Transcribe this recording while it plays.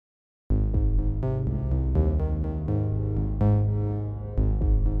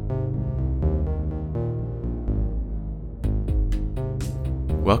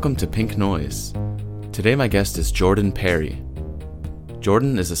Welcome to Pink Noise. Today my guest is Jordan Perry.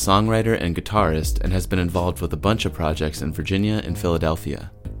 Jordan is a songwriter and guitarist and has been involved with a bunch of projects in Virginia and Philadelphia.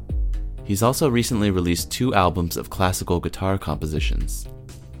 He's also recently released 2 albums of classical guitar compositions.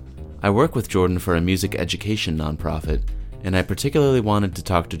 I work with Jordan for a music education nonprofit, and I particularly wanted to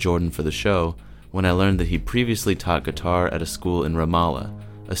talk to Jordan for the show when I learned that he previously taught guitar at a school in Ramallah,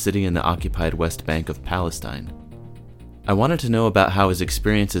 a city in the occupied West Bank of Palestine. I wanted to know about how his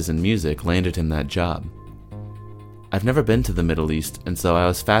experiences in music landed him that job. I've never been to the Middle East, and so I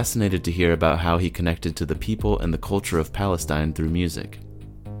was fascinated to hear about how he connected to the people and the culture of Palestine through music.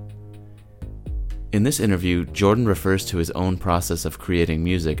 In this interview, Jordan refers to his own process of creating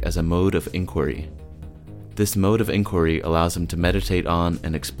music as a mode of inquiry. This mode of inquiry allows him to meditate on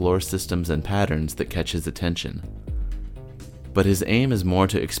and explore systems and patterns that catch his attention. But his aim is more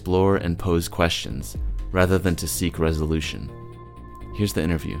to explore and pose questions, rather than to seek resolution. Here's the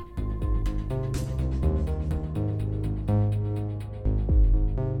interview.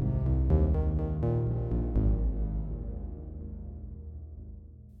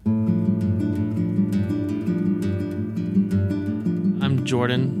 I'm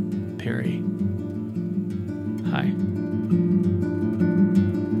Jordan Perry. Hi.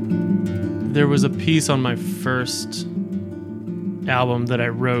 There was a piece on my first album that I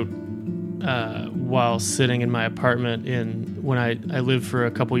wrote while sitting in my apartment when I lived for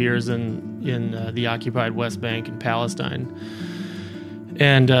a couple years in the occupied West Bank in Palestine.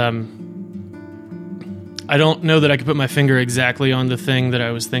 And I don't know that I could put my finger exactly on the thing that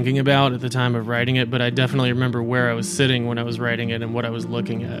I was thinking about at the time of writing it, but I definitely remember where I was sitting when I was writing it and what I was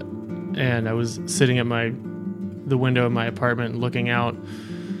looking at. And I was sitting at the window of my apartment looking out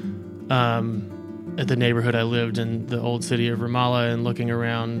at the neighborhood I lived in, the old city of Ramallah, and looking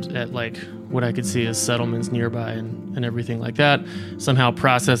around at like what I could see as settlements nearby and everything like that, somehow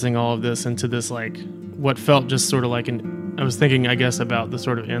processing all of this into this like what felt just sort of like I was thinking, I guess, about the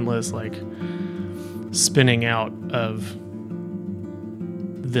sort of endless like spinning out of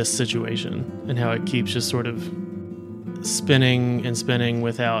this situation and how it keeps just sort of spinning and spinning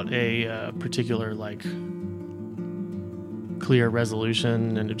without a particular like clear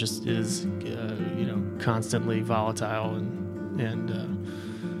resolution, and it just is constantly volatile and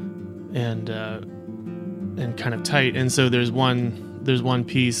kind of tight. And so there's one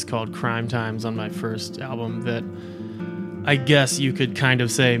piece called Crime Times on my first album that I guess you could kind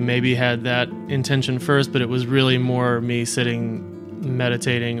of say maybe had that intention first, but it was really more me sitting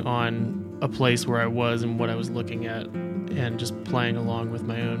meditating on a place where I was and what I was looking at and just playing along with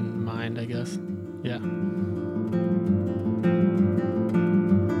my own mind, I guess. Yeah.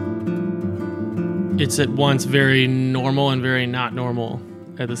 It's at once very normal and very not normal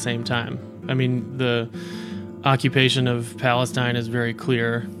at the same time. I mean, the occupation of Palestine is very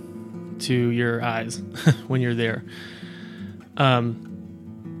clear to your eyes when you're there.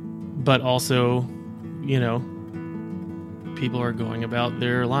 But also, people are going about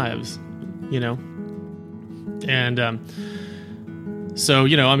their lives, And so,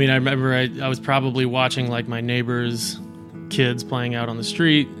 I remember I was probably watching like my neighbor's kids playing out on the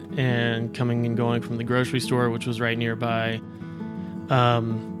street and coming and going from the grocery store, which was right nearby.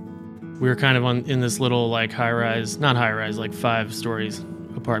 We were kind of in this little like not high rise, like 5 stories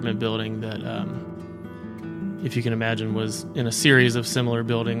apartment building that, if you can imagine, was in a series of similar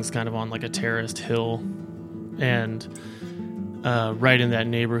buildings kind of on like a terraced hill. And right in that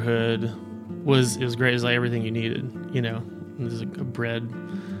neighborhood it was great. It was like everything you needed, There's a bread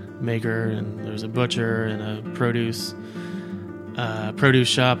maker, and there's a butcher and a produce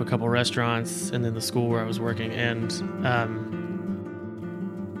shop, a couple restaurants, and then the school where I was working. And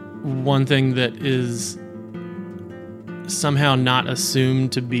one thing that is somehow not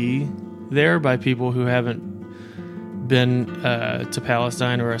assumed to be there by people who haven't been to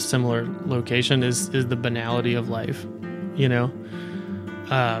Palestine or a similar location is the banality of life,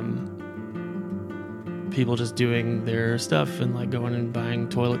 people just doing their stuff and like going and buying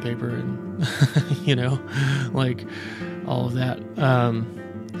toilet paper and like all of that.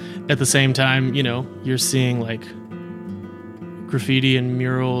 At the same time, you're seeing like graffiti and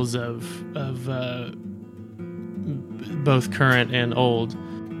murals of both current and old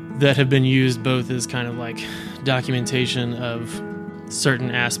that have been used both as kind of like documentation of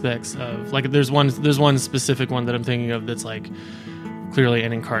certain aspects of like there's one specific one that I'm thinking of that's like clearly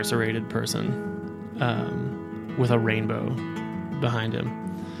an incarcerated person with a rainbow behind him,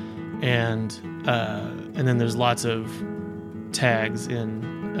 and then there's lots of tags in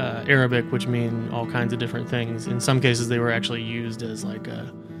Arabic which mean all kinds of different things. In some cases they were actually used as like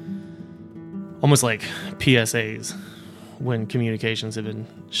almost like PSAs when communications have been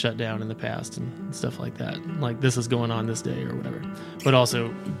shut down in the past and stuff like that. Like, this is going on this day or whatever. But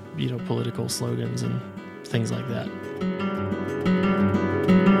also, political slogans and things like that.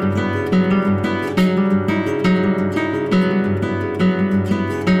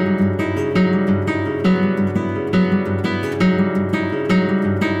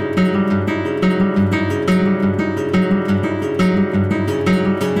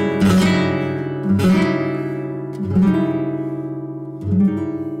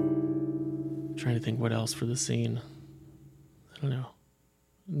 For the scene, I don't know.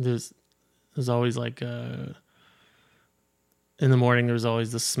 There's always like in the morning. There's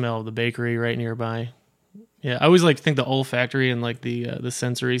always the smell of the bakery right nearby. Yeah, I always like to think the olfactory and like the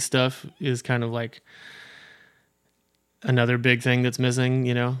sensory stuff is kind of like another big thing that's missing.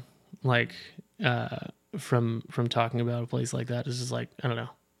 Like from talking about a place like that. It's just like, I don't know,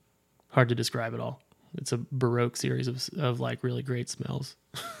 hard to describe it all. It's a Baroque series of like really great smells.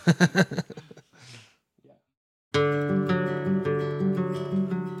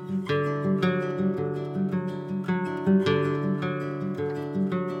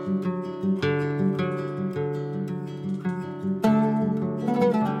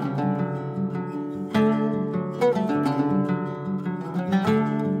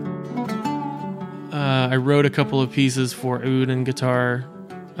 I wrote a couple of pieces for oud and guitar,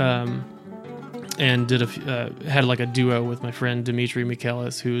 and did had like a duo with my friend Dimitri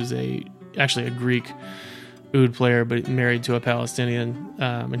Michaelis, who's actually a Greek oud player, but married to a Palestinian,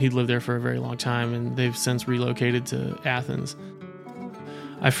 and he'd lived there for a very long time, and they've since relocated to Athens.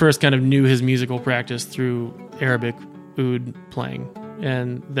 I first kind of knew his musical practice through Arabic oud playing,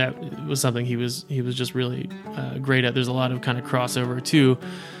 and that was something he was just really great at. There's a lot of kind of crossover too,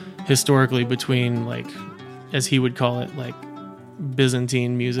 historically, between, like, as he would call it, like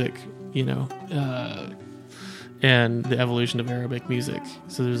Byzantine music, and the evolution of Arabic music.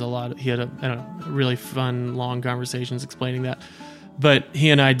 So there's he had really fun, long conversations explaining that. But he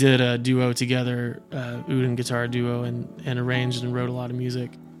and I did a duo together, oud and guitar duo, and arranged and wrote a lot of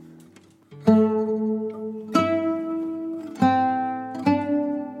music.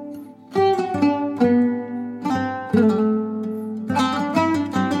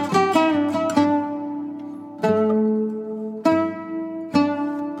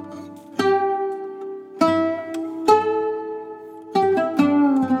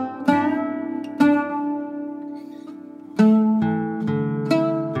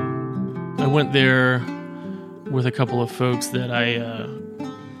 Went there with a couple of folks that I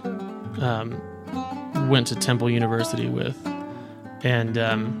went to Temple University with, and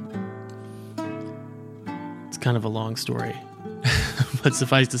it's kind of a long story, but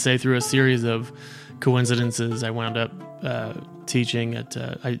suffice to say, through a series of coincidences, I wound up teaching at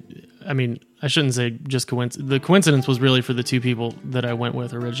I shouldn't say just coincidence. The coincidence was really for the two people that I went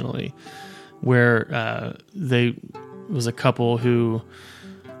with originally, where they was a couple who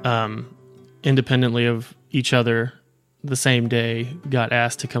independently of each other the same day got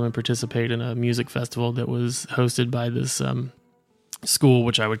asked to come and participate in a music festival that was hosted by this school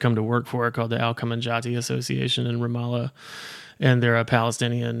which I would come to work for, called the Al-Kamanjati Association in Ramallah. And they're a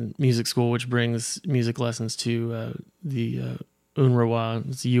Palestinian music school which brings music lessons to the UNRWA,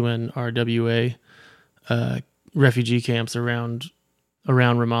 it's UNRWA, refugee camps around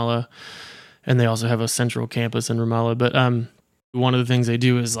Ramallah. And they also have a central campus in Ramallah. But one of the things they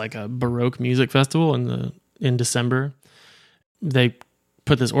do is like a Baroque music festival in December. They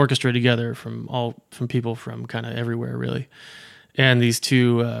put this orchestra together from people from kind of everywhere, really. And these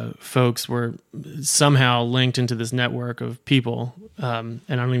two folks were somehow linked into this network of people. And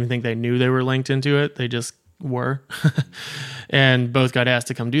I don't even think they knew they were linked into it. They just were. And both got asked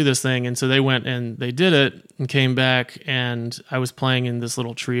to come do this thing. And so they went and they did it and came back. And I was playing in this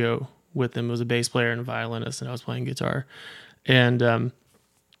little trio with them. It was a bass player and a violinist, and I was playing guitar. And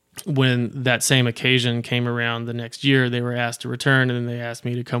when that same occasion came around the next year, they were asked to return, and then they asked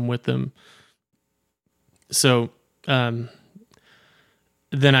me to come with them. So then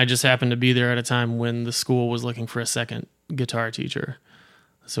I just happened to be there at a time when the school was looking for a second guitar teacher.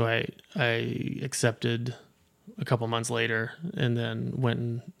 So I accepted a couple months later, and then went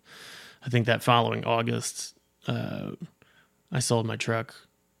and I think that following August, I sold my truck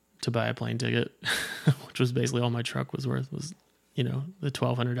to buy a plane ticket, which was basically all my truck was worth, was, the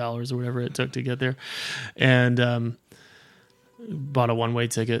 $1,200 or whatever it took to get there. And bought a one-way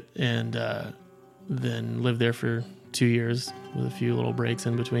ticket, and then lived there for 2 years with a few little breaks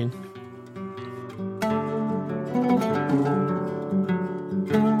in between.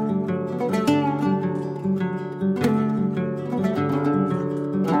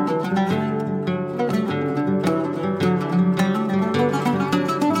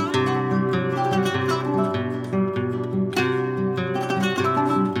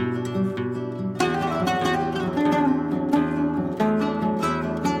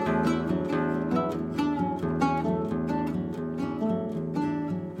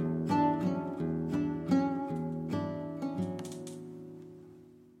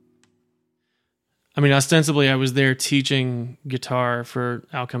 mean, ostensibly I was there teaching guitar for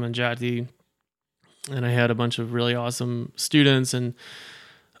Alchem and Jati, and I had a bunch of really awesome students and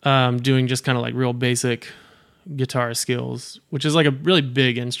doing just kind of like real basic guitar skills, which is like a really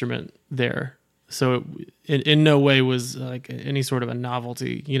big instrument there. So it in no way was like any sort of a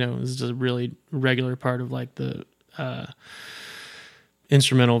novelty, you know. It was just a really regular part of like the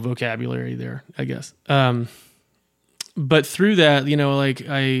instrumental vocabulary there, I guess. But through that, you know, like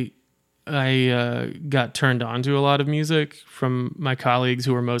I got turned on to a lot of music from my colleagues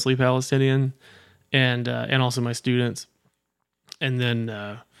who were mostly Palestinian, and also my students. And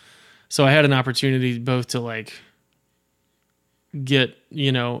then, so I had an opportunity both to like get,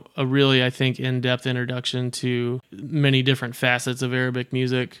 you know, a really, I think, in-depth introduction to many different facets of Arabic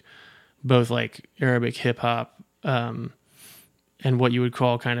music, both like Arabic hip hop, and what you would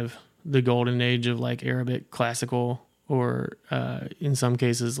call kind of the golden age of like Arabic classical, or in some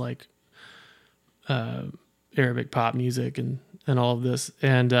cases like Arabic pop music and all of this,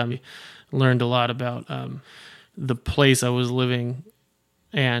 and learned a lot about the place I was living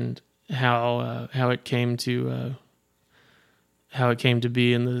and how it came to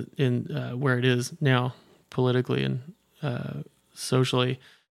be in where it is now politically and socially.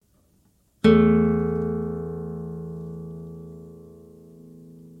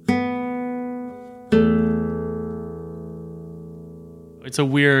 It's a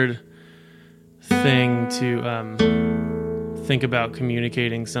weird thing to think about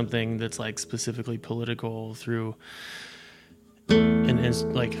communicating something that's like specifically political through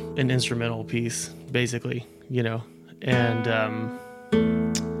an instrumental piece, basically, you know. And I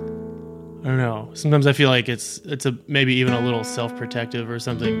don't know. Sometimes I feel like it's maybe even a little self-protective or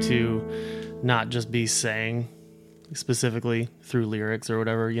something to not just be saying specifically through lyrics or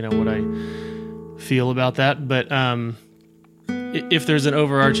whatever, you know, what I feel about that. But if there's an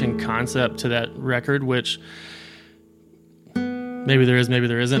overarching concept to that record, which maybe there is, maybe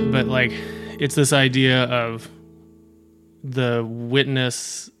there isn't, but like it's this idea of the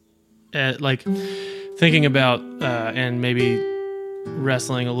witness, like thinking about and maybe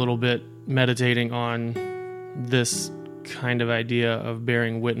wrestling a little bit, meditating on this kind of idea of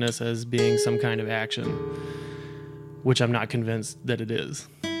bearing witness as being some kind of action, which I'm not convinced that it is.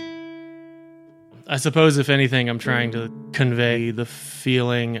 I suppose, if anything, I'm trying to convey the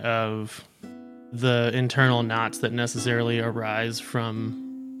feeling of the internal knots that necessarily arise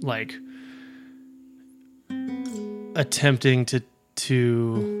from, like, attempting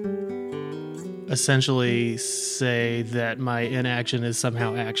to essentially say that my inaction is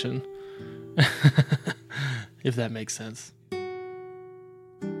somehow action, if that makes sense.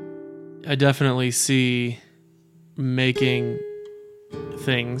 I definitely see making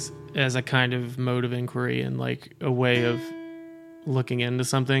things as a kind of mode of inquiry and like a way of looking into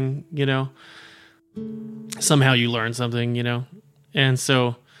something, you know. Somehow you learn something, you know. And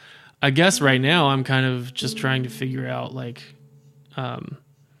so I guess right now I'm kind of just trying to figure out like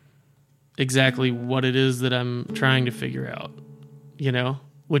exactly what it is that I'm trying to figure out, you know,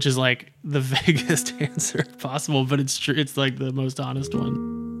 which is like the vaguest answer possible, but it's true. It's like the most honest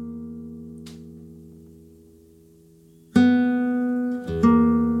one.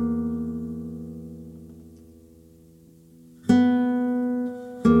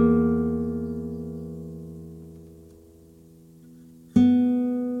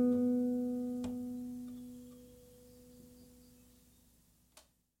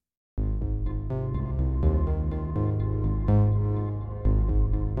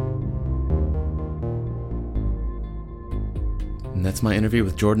 And that's my interview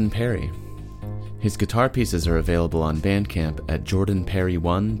with Jordan Perry. His guitar pieces are available on Bandcamp at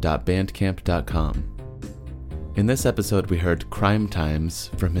jordanperry1.bandcamp.com. In this episode, we heard Crime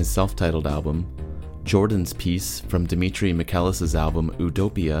Times from his self-titled album, Jordan's piece from Dimitri Michaelis' album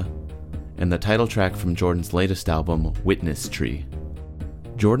Utopia, and the title track from Jordan's latest album, Witness Tree.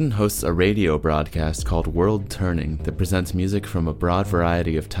 Jordan hosts a radio broadcast called World Turning that presents music from a broad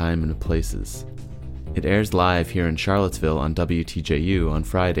variety of time and places. It airs live here in Charlottesville on WTJU on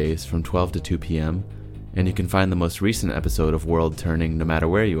Fridays from 12 to 2 p.m., and you can find the most recent episode of World Turning no matter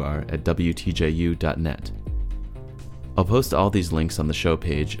where you are at WTJU.net. I'll post all these links on the show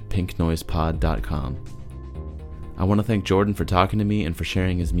page, pinknoisepod.com. I want to thank Jordan for talking to me and for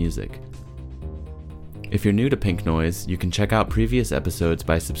sharing his music. If you're new to Pink Noise, you can check out previous episodes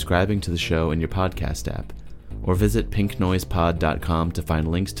by subscribing to the show in your podcast app, or visit pinknoisepod.com to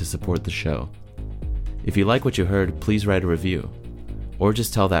find links to support the show. If you like what you heard, please write a review, or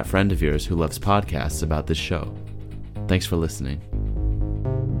just tell that friend of yours who loves podcasts about this show. Thanks for listening.